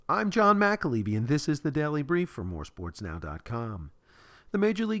I'm John McAlevey, and this is the Daily Brief from moresportsnow.com. The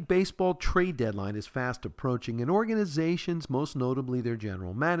Major League Baseball trade deadline is fast approaching, and organizations, most notably their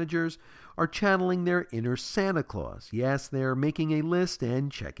general managers, are channeling their inner Santa Claus. Yes, they're making a list and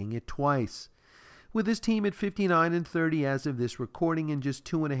checking it twice. With his team at 59-30 as of this recording and just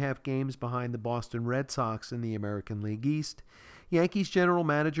 2.5 games behind the Boston Red Sox in the American League East, Yankees general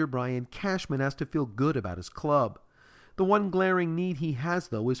manager Brian Cashman has to feel good about his club. The one glaring need he has,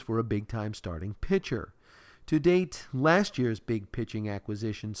 though, is for a big-time starting pitcher. To date, last year's big pitching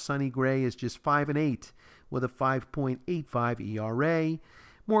acquisition, Sonny Gray, is just 5-8 with a 5.85 ERA,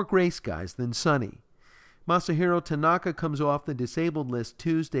 more gray skies than sunny. Masahiro Tanaka comes off the disabled list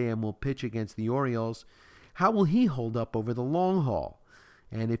Tuesday and will pitch against the Orioles. How will he hold up over the long haul?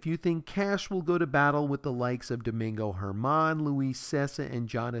 And if you think Cash will go to battle with the likes of Domingo Germán, Luis Cessa, and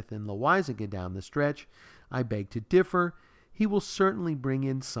Jonathan Loáisiga down the stretch, I beg to differ. He will certainly bring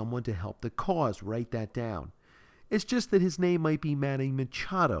in someone to help the cause. Write that down. It's just that his name might be Manny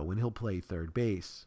Machado and he'll play third base.